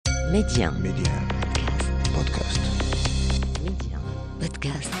Média. Podcast. Média.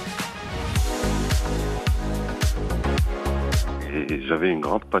 Podcast. Et j'avais une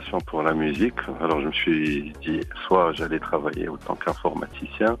grande passion pour la musique, alors je me suis dit soit j'allais travailler autant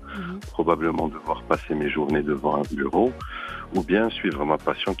qu'informaticien, probablement devoir passer mes journées devant un bureau, ou bien suivre ma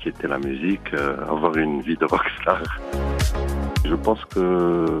passion qui était la musique, avoir une vie de rockstar. Je pense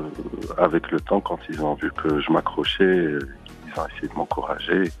que avec le temps, quand ils ont vu que je m'accrochais, ils ont essayé de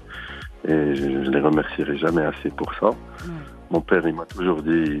m'encourager et je ne les remercierai jamais assez pour ça. Mon père, il m'a toujours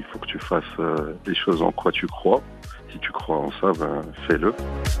dit, il faut que tu fasses des choses en quoi tu crois. Si tu crois en ça, fais-le.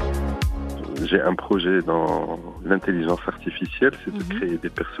 J'ai un projet dans l'intelligence artificielle, c'est de créer des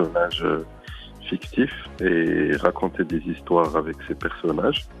personnages fictifs et raconter des histoires avec ces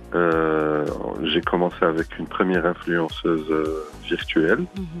personnages. J'ai commencé avec une première influenceuse virtuelle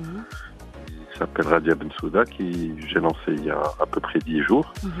qui s'appelle Radia Bensouda, qui j'ai lancé il y a à peu près 10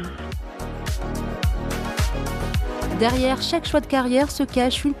 jours. Derrière chaque choix de carrière se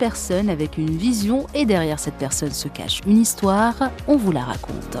cache une personne avec une vision et derrière cette personne se cache une histoire. On vous la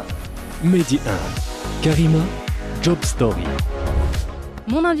raconte. Média 1, Karima, Job Story.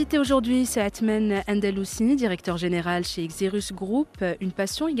 Mon invité aujourd'hui, c'est Otman Andaloussi, directeur général chez Xerus Group. Une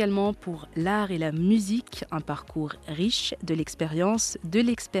passion également pour l'art et la musique, un parcours riche de l'expérience, de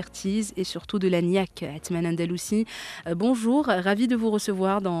l'expertise et surtout de la niaque. Otman Andaloussi, bonjour, ravi de vous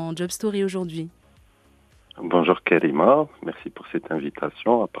recevoir dans Job Story aujourd'hui. Bonjour Karima, merci pour cette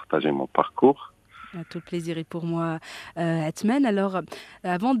invitation à partager mon parcours. Tout le plaisir est pour moi, Otman. Alors,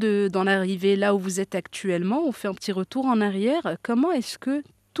 avant d'en arriver là où vous êtes actuellement, on fait un petit retour en arrière. Comment est-ce que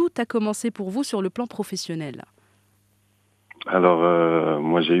tout a commencé pour vous sur le plan professionnel ? Alors,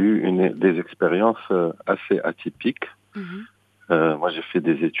 moi j'ai eu des expériences assez atypiques. Moi j'ai fait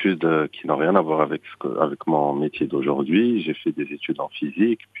des études qui n'ont rien à voir avec mon métier d'aujourd'hui. J'ai fait des études en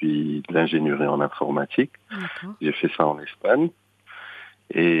physique, puis de l'ingénierie en informatique. D'accord. J'ai fait ça en Espagne.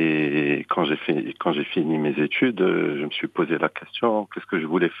 Et quand j'ai fini mes études, je me suis posé la question, qu'est-ce que je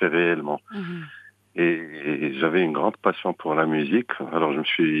voulais faire réellement ? Et j'avais une grande passion pour la musique. Alors je me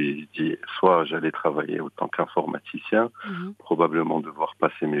suis dit, soit j'allais travailler autant qu'informaticien, probablement devoir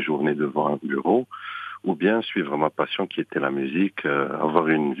passer mes journées devant un bureau, ou bien suivre ma passion qui était la musique, avoir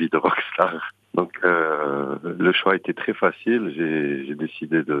une vie de rockstar. Donc le choix était très facile. J'ai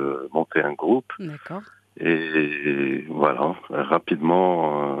décidé de monter un groupe. D'accord. Et voilà,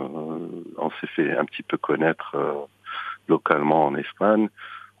 rapidement, on s'est fait un petit peu connaître localement en Espagne.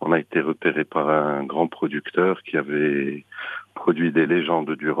 On a été repéré par un grand producteur qui avait produit des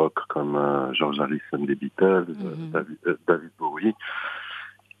légendes du rock comme George Harrison des Beatles, David Bowie.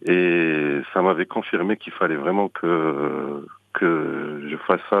 Et ça m'avait confirmé qu'il fallait vraiment que je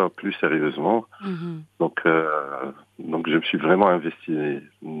fasse ça plus sérieusement. Donc je me suis vraiment investi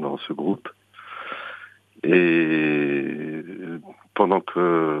dans ce groupe. Et pendant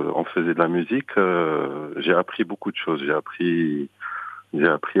qu'on faisait de la musique, j'ai appris beaucoup de choses. J'ai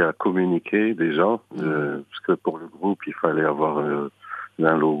appris à communiquer déjà, parce que pour le groupe, il fallait avoir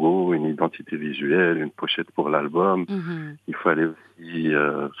un logo, une identité visuelle, une pochette pour l'album. Il fallait aussi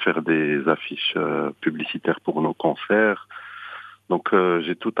faire des affiches publicitaires pour nos concerts. Donc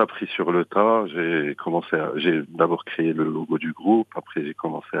j'ai tout appris sur le tas. J'ai d'abord créé le logo du groupe, après j'ai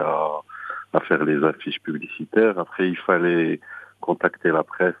commencé à faire les affiches publicitaires. Après, il fallait contacter la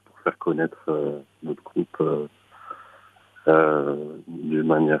presse pour faire connaître notre groupe d'une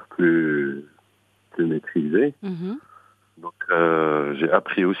manière plus maîtrisée. Donc, j'ai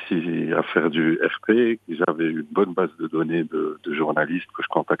appris aussi à faire du RP. J'avais une bonne base de données de journalistes que je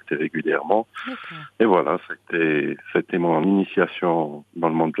contactais régulièrement. D'accord. Et voilà, c'était mon initiation dans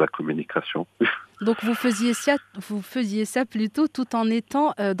le monde de la communication. Donc, vous faisiez ça plutôt tout en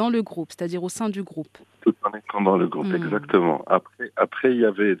étant dans le groupe, c'est-à-dire au sein du groupe. Tout en étant dans le groupe, exactement. Après, il y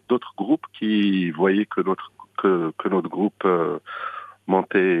avait d'autres groupes qui voyaient que notre groupe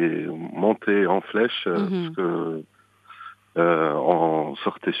montait en flèche, parce que on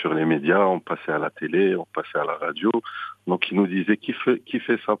sortait sur les médias, on passait à la télé, on passait à la radio. Donc ils nous disaient qui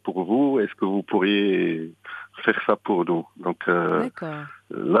fait ça pour vous ? Est-ce que vous pourriez faire ça pour nous ? Donc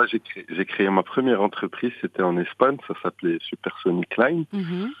là j'ai créé ma première entreprise, c'était en Espagne, ça s'appelait Supersonic Line.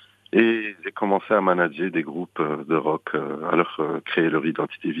 Et j'ai commencé à manager des groupes de rock, à leur créer leur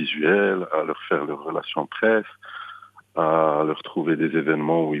identité visuelle, à leur faire leurs relations presse, à leur trouver des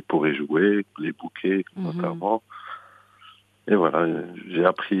événements où ils pourraient jouer, les booker notamment. Et voilà, j'ai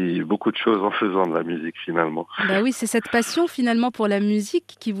appris beaucoup de choses en faisant de la musique finalement. Bah oui, c'est cette passion finalement pour la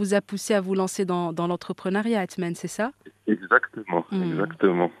musique qui vous a poussé à vous lancer dans l'entrepreneuriat, Otman, c'est ça ? Exactement,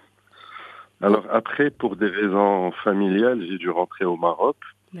 exactement. Alors après, pour des raisons familiales, j'ai dû rentrer au Maroc.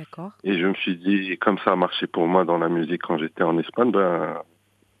 D'accord. Et je me suis dit, comme ça a marché pour moi dans la musique quand j'étais en Espagne,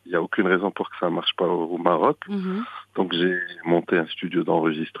 il n'y a aucune raison pour que ça ne marche pas au Maroc. Mhm. Donc j'ai monté un studio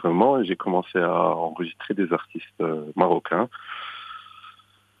d'enregistrement et j'ai commencé à enregistrer des artistes marocains.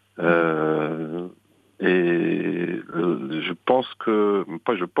 Je pense que,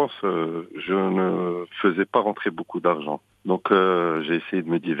 je ne faisais pas rentrer beaucoup d'argent. Donc j'ai essayé de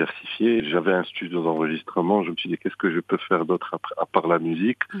me diversifier. J'avais un studio d'enregistrement. Je me suis dit qu'est-ce que je peux faire d'autre à part la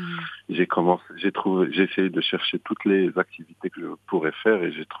musique. J'ai essayé de chercher toutes les activités que je pourrais faire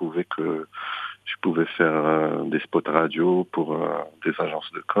et j'ai trouvé que je pouvais faire des spots radio pour des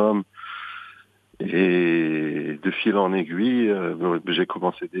agences de com. Et de fil en aiguille, j'ai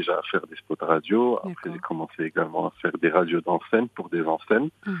commencé déjà à faire des spots radio. Après, D'accord. j'ai commencé également à faire des radios d'enseignes pour des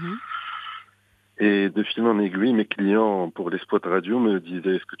enseignes. Mhm. Et de fil en aiguille, mes clients pour les spots radio me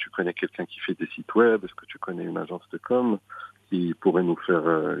disaient est-ce que tu connais quelqu'un qui fait des sites web? Est-ce que tu connais une agence de com qui pourrait nous faire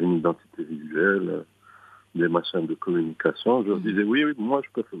une identité visuelle, des machins de communication? Je leur disais oui, moi je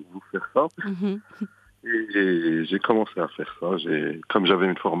peux vous faire ça. Mhm. Et j'ai commencé à faire ça. Comme j'avais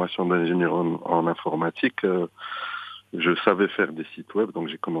une formation d'ingénieur en informatique, je savais faire des sites web, donc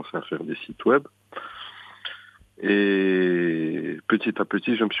j'ai commencé à faire des sites web. Et petit à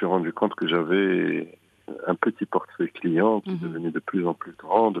petit, je me suis rendu compte que j'avais un petit portefeuille client qui devenait de plus en plus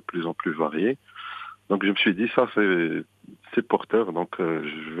grand, de plus en plus varié. Donc je me suis dit, ça c'est porteur, donc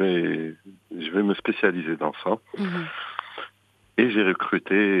je vais me spécialiser dans ça. Mhm. Et j'ai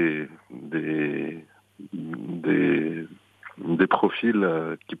recruté des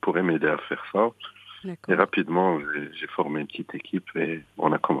profils qui pourraient m'aider à faire ça. D'accord. Et rapidement, j'ai formé une petite équipe et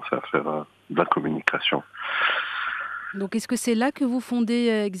on a commencé à faire de la communication. Donc, est-ce que c'est là que vous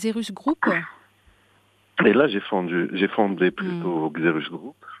fondez Xerus Group? Et là, j'ai fondé plutôt Xerus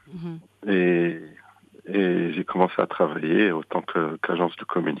Group et j'ai commencé à travailler en tant qu'agence de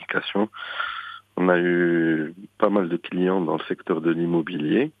communication. On a eu pas mal de clients dans le secteur de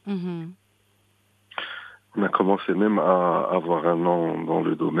l'immobilier. On a commencé même à avoir un nom dans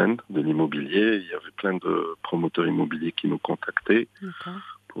le domaine de l'immobilier. Il y avait plein de promoteurs immobiliers qui nous contactaient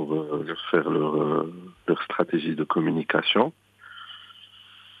pour leur faire leur stratégie de communication.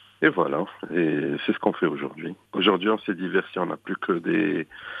 Et voilà, et c'est ce qu'on fait aujourd'hui. Aujourd'hui, on s'est diversifié, on n'a plus que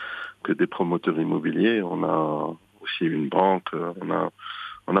des promoteurs immobiliers. On a aussi une banque,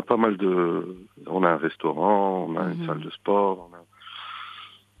 on a pas mal on a un restaurant, on a une salle de sport,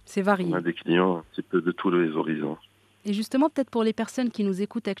 C'est varié. on a des clients un petit peu de tous les horizons. Et justement, peut-être pour les personnes qui nous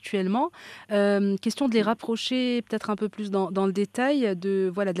écoutent actuellement, question de les rapprocher peut-être un peu plus dans le détail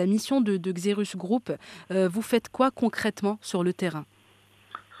de la mission de Xerus Group. Vous faites quoi concrètement sur le terrain?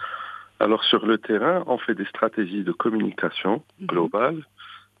 Alors sur le terrain, on fait des stratégies de communication globales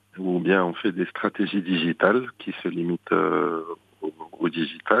ou bien on fait des stratégies digitales qui se limitent au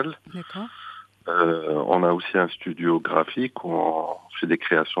digital. D'accord. On a aussi un studio graphique où on fait des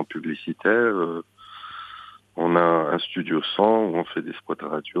créations publicitaires. On a un studio son où on fait des spots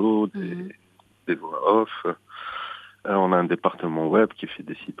radio, des voix off. On a un département web qui fait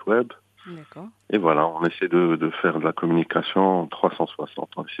des sites web. D'accord. Et voilà, on essaie de faire de la communication 360.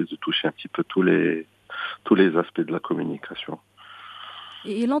 On essaie de toucher un petit peu tous les aspects de la communication.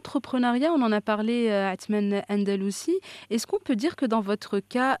 Et l'entrepreneuriat, on en a parlé à Otman Andaloussi. Est-ce qu'on peut dire que dans votre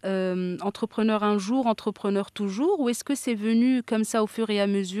cas, entrepreneur un jour, entrepreneur toujours, ou est-ce que c'est venu comme ça au fur et à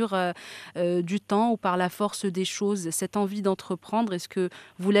mesure du temps ou par la force des choses, cette envie d'entreprendre? Est-ce que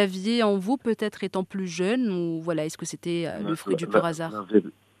vous l'aviez en vous peut-être étant plus jeune, ou est-ce que c'était le fruit du pur hasard?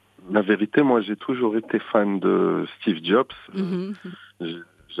 La vérité, moi j'ai toujours été fan de Steve Jobs.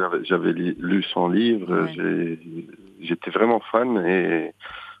 J'avais lu son livre, j'étais vraiment fan et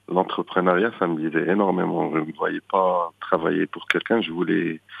l'entrepreneuriat, ça me disait énormément. Je ne me voyais pas travailler pour quelqu'un, je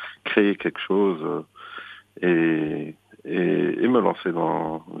voulais créer quelque chose et me lancer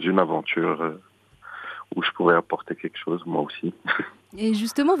dans une aventure où je pourrais apporter quelque chose, moi aussi. Et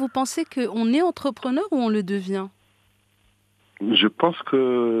justement, vous pensez qu'on est entrepreneur ou on le devient? Je pense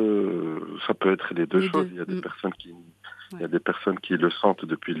que ça peut être les deux choses. Il y a des personnes il y a des personnes qui le sentent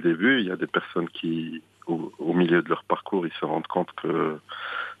depuis le début. Il y a des personnes qui, au milieu de leur parcours, ils se rendent compte que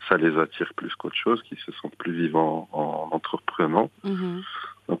ça les attire plus qu'autre chose, qu'ils se sentent plus vivants en entreprenant.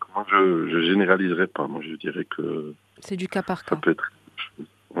 Donc moi, je généraliserai pas. Moi, je dirais que c'est du cas par cas. Ça peut être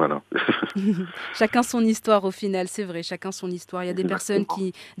voilà. Chacun son histoire au final, c'est vrai, chacun son histoire. Il y a des personnes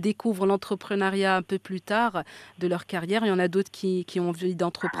qui découvrent l'entrepreneuriat un peu plus tard de leur carrière. Il y en a d'autres qui ont envie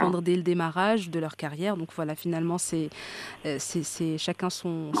d'entreprendre dès le démarrage de leur carrière. Donc voilà, finalement, c'est chacun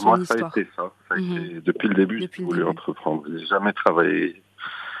son Moi, histoire. Ça a été ça. Ça a été, depuis le début, j'ai voulu entreprendre. Je n'ai jamais travaillé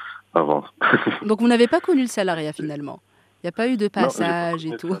avant. Donc vous n'avez pas connu le salariat finalement? Il n'y a pas eu de Non, j'ai pas passage connu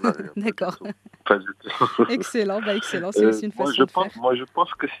et le tout. salariat, D'accord. pas du tout. Excellent, excellent. C'est aussi une façon de faire. Moi, je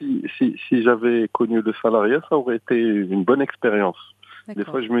pense que si j'avais connu le salariat, ça aurait été une bonne expérience. Des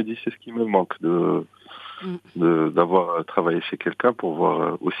D'accord. fois, je me dis, c'est ce qui me manque Mm. d'avoir travaillé chez quelqu'un pour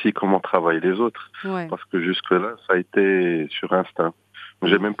voir aussi comment travaillent les autres. Ouais. Parce que jusque-là, ça a été sur instinct.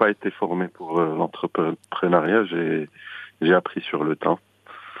 J'ai même pas été formé pour l'entrepreneuriat, j'ai appris sur le temps.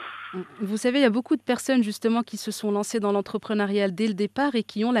 Vous savez, il y a beaucoup de personnes justement qui se sont lancées dans l'entrepreneuriat dès le départ et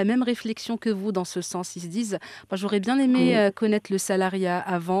qui ont la même réflexion que vous dans ce sens. Ils se disent, bah, j'aurais bien aimé connaître le salariat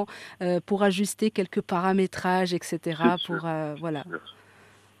avant pour ajuster quelques paramétrages, etc. C'est Pour, sûr. voilà.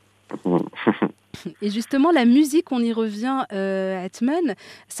 Mm. Et justement, la musique, on y revient, Otman,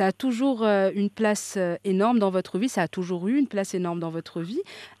 ça a toujours une place énorme dans votre vie, ça a toujours eu une place énorme dans votre vie.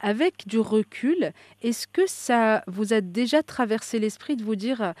 Avec du recul, est-ce que ça vous a déjà traversé l'esprit de vous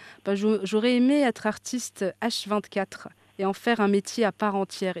dire, bah, j'aurais aimé être artiste H24 et en faire un métier à part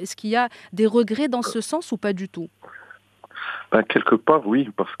entière? Est-ce qu'il y a des regrets dans ce sens ou pas du tout? Ben, quelque part, oui,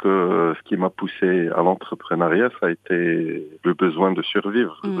 parce que ce qui m'a poussé à l'entrepreneuriat, ça a été le besoin de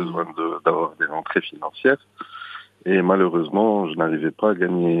survivre, le besoin d'avoir des rentrées financières. Et malheureusement, je n'arrivais pas à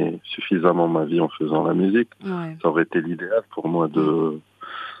gagner suffisamment ma vie en faisant la musique. Ouais. Ça aurait été l'idéal pour moi de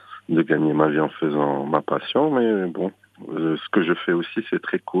gagner ma vie en faisant ma passion. Mais bon, ce que je fais aussi, c'est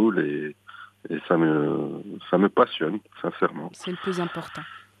très cool et ça me passionne, sincèrement. C'est le plus important.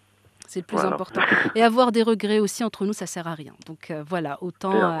 C'est le plus Voilà. important. Et avoir des regrets aussi entre nous, ça sert à rien. Donc voilà, Et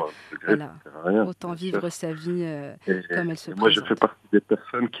autant, avoir des regrets, voilà, ça sert à rien, autant bien vivre sûr. sa vie comme elle se Et moi, je présente. fais partie des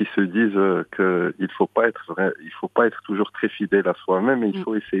personnes qui se disent qu'il faut pas être toujours très fidèle à soi-même et il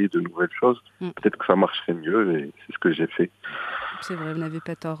faut essayer de nouvelles choses. Peut-être que ça marcherait mieux et c'est ce que j'ai fait. C'est vrai, vous n'avez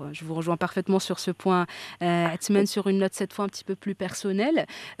pas tort. Je vous rejoins parfaitement sur ce point. Otman, sur une note cette fois un petit peu plus personnelle,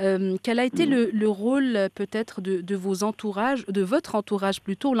 quel a été le rôle peut-être de vos entourages, de votre entourage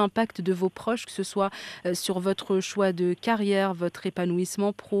plutôt, l'impact de vos proches, que ce soit sur votre choix de carrière, votre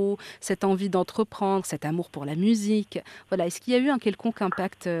épanouissement pro, cette envie d'entreprendre, cet amour pour la musique. Voilà, est-ce qu'il y a eu un quelconque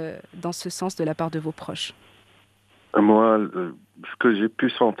impact dans ce sens de la part de vos proches? Moi, ce que j'ai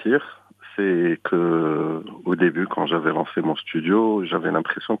pu sentir, c'est que au début, quand j'avais lancé mon studio, j'avais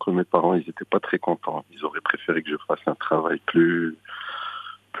l'impression que mes parents, ils étaient pas très contents. Ils auraient préféré que je fasse un travail plus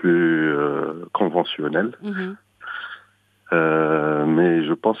conventionnel. Mais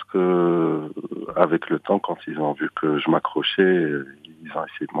je pense que avec le temps, quand ils ont vu que je m'accrochais, ils ont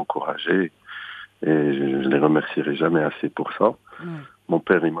essayé de m'encourager et je les remercierai jamais assez pour ça. Mon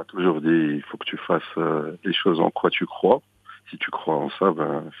père, il m'a toujours dit, il faut que tu fasses les choses en quoi tu crois. Si tu crois en ça,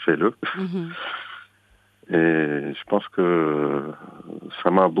 ben fais-le. Et je pense que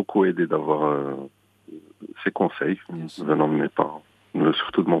ça m'a beaucoup aidé d'avoir ces conseils venant de mes parents,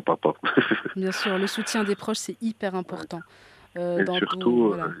 surtout de mon papa. Bien sûr, le soutien des proches, c'est hyper important. Et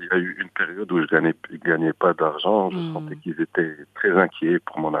surtout, il y a eu une période où je gagnais pas d'argent. Je sentais qu'ils étaient très inquiets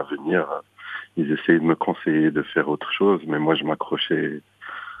pour mon avenir. Ils essayaient de me conseiller de faire autre chose, mais moi, je m'accrochais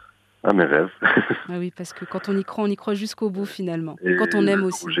à mes rêves. Ah oui, parce que quand on y croit jusqu'au bout, finalement. Et Quand on aime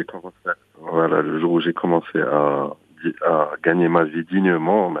aussi. Le jour où j'ai commencé à gagner ma vie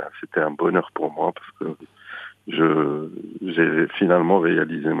dignement, ben, c'était un bonheur pour moi parce que j'ai finalement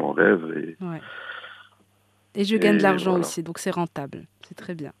réalisé mon rêve. Et je gagne de l'argent aussi, donc c'est rentable. C'est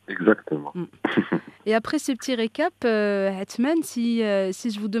très bien. Exactement. Et après ce petit récap, Otman, si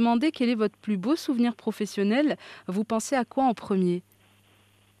je vous demandais quel est votre plus beau souvenir professionnel, vous pensez à quoi en premier?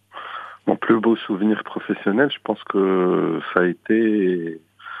 Mon plus beau souvenir professionnel, je pense que ça a été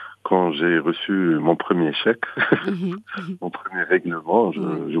quand j'ai reçu mon premier chèque, mon premier règlement.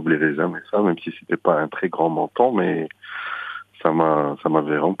 J'oublierai jamais ça, même si c'était pas un très grand montant, mais ça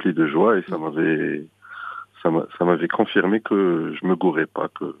m'avait rempli de joie et ça m'avait confirmé que je me gourais pas,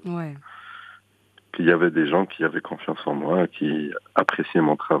 qu'il y avait des gens qui avaient confiance en moi, qui appréciaient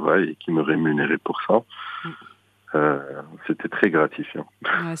mon travail et qui me rémunéraient pour ça. C'était très gratifiant.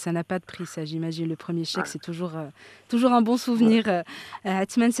 Ça n'a pas de prix, ça, j'imagine. Le premier chèque, c'est toujours un bon souvenir.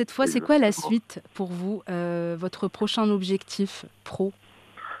 Otman, cette fois, c'est quoi la suite pour vous, votre prochain objectif pro?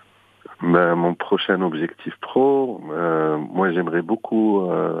 Mon prochain objectif pro, moi, j'aimerais beaucoup...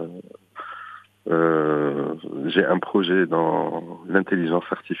 j'ai un projet dans l'intelligence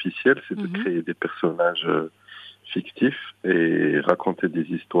artificielle, c'est de créer des personnages fictifs et raconter des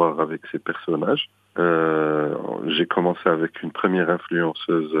histoires avec ces personnages. J'ai commencé avec une première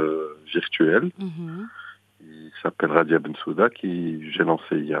influenceuse virtuelle qui s'appelle Radia Bensouda, qui j'ai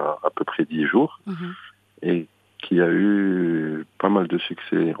lancé il y a à peu près 10 jours et qui a eu pas mal de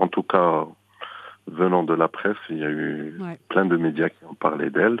succès. En tout cas, venant de la presse, il y a eu plein de médias qui ont parlé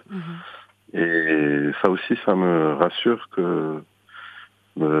d'elle. Et ça aussi, ça me rassure que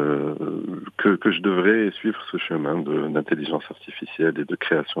je devrais suivre ce chemin d'intelligence artificielle et de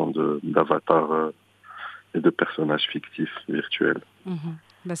création d'avatars et de personnages fictifs virtuels.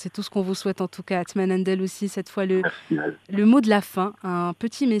 C'est tout ce qu'on vous souhaite en tout cas, Otman Andaloussi. Cette fois, le mot de la fin, un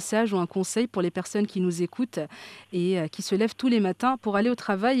petit message ou un conseil pour les personnes qui nous écoutent et qui se lèvent tous les matins pour aller au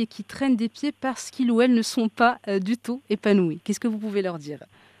travail et qui traînent des pieds parce qu'ils ou elles ne sont pas du tout épanouis. Qu'est-ce que vous pouvez leur dire ?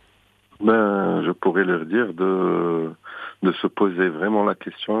 Je pourrais leur dire de se poser vraiment la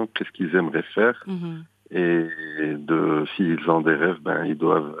question, qu'est-ce qu'ils aimeraient faire, et s'ils ont des rêves, ils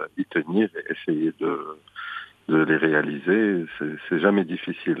doivent y tenir et essayer de les réaliser. C'est jamais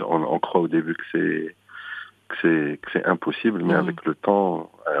difficile. On croit au début que c'est impossible, mais avec le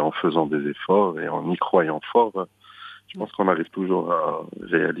temps, en faisant des efforts et en y croyant fort, je pense qu'on arrive toujours à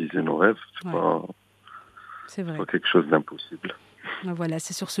réaliser nos rêves. C'est pas quelque chose d'impossible. Voilà,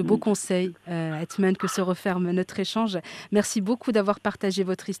 c'est sur ce beau conseil, Otman, que se referme notre échange. Merci beaucoup d'avoir partagé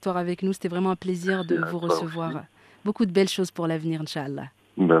votre histoire avec nous. C'était vraiment un plaisir de vous recevoir. Aussi. Beaucoup de belles choses pour l'avenir, Inch'Allah.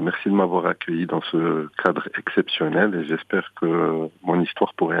 Merci de m'avoir accueilli dans ce cadre exceptionnel et j'espère que mon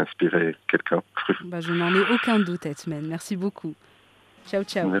histoire pourrait inspirer quelqu'un. Je n'en ai aucun doute, Otman. Merci beaucoup. Ciao,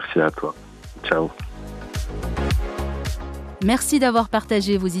 ciao. Merci à toi. Ciao. Merci d'avoir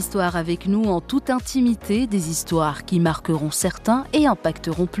partagé vos histoires avec nous en toute intimité, des histoires qui marqueront certains et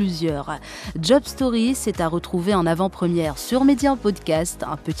impacteront plusieurs. Job Story, c'est à retrouver en avant-première sur Média Podcast.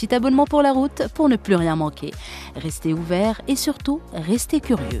 Un petit abonnement pour la route pour ne plus rien manquer. Restez ouverts et surtout, restez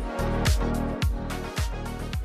curieux.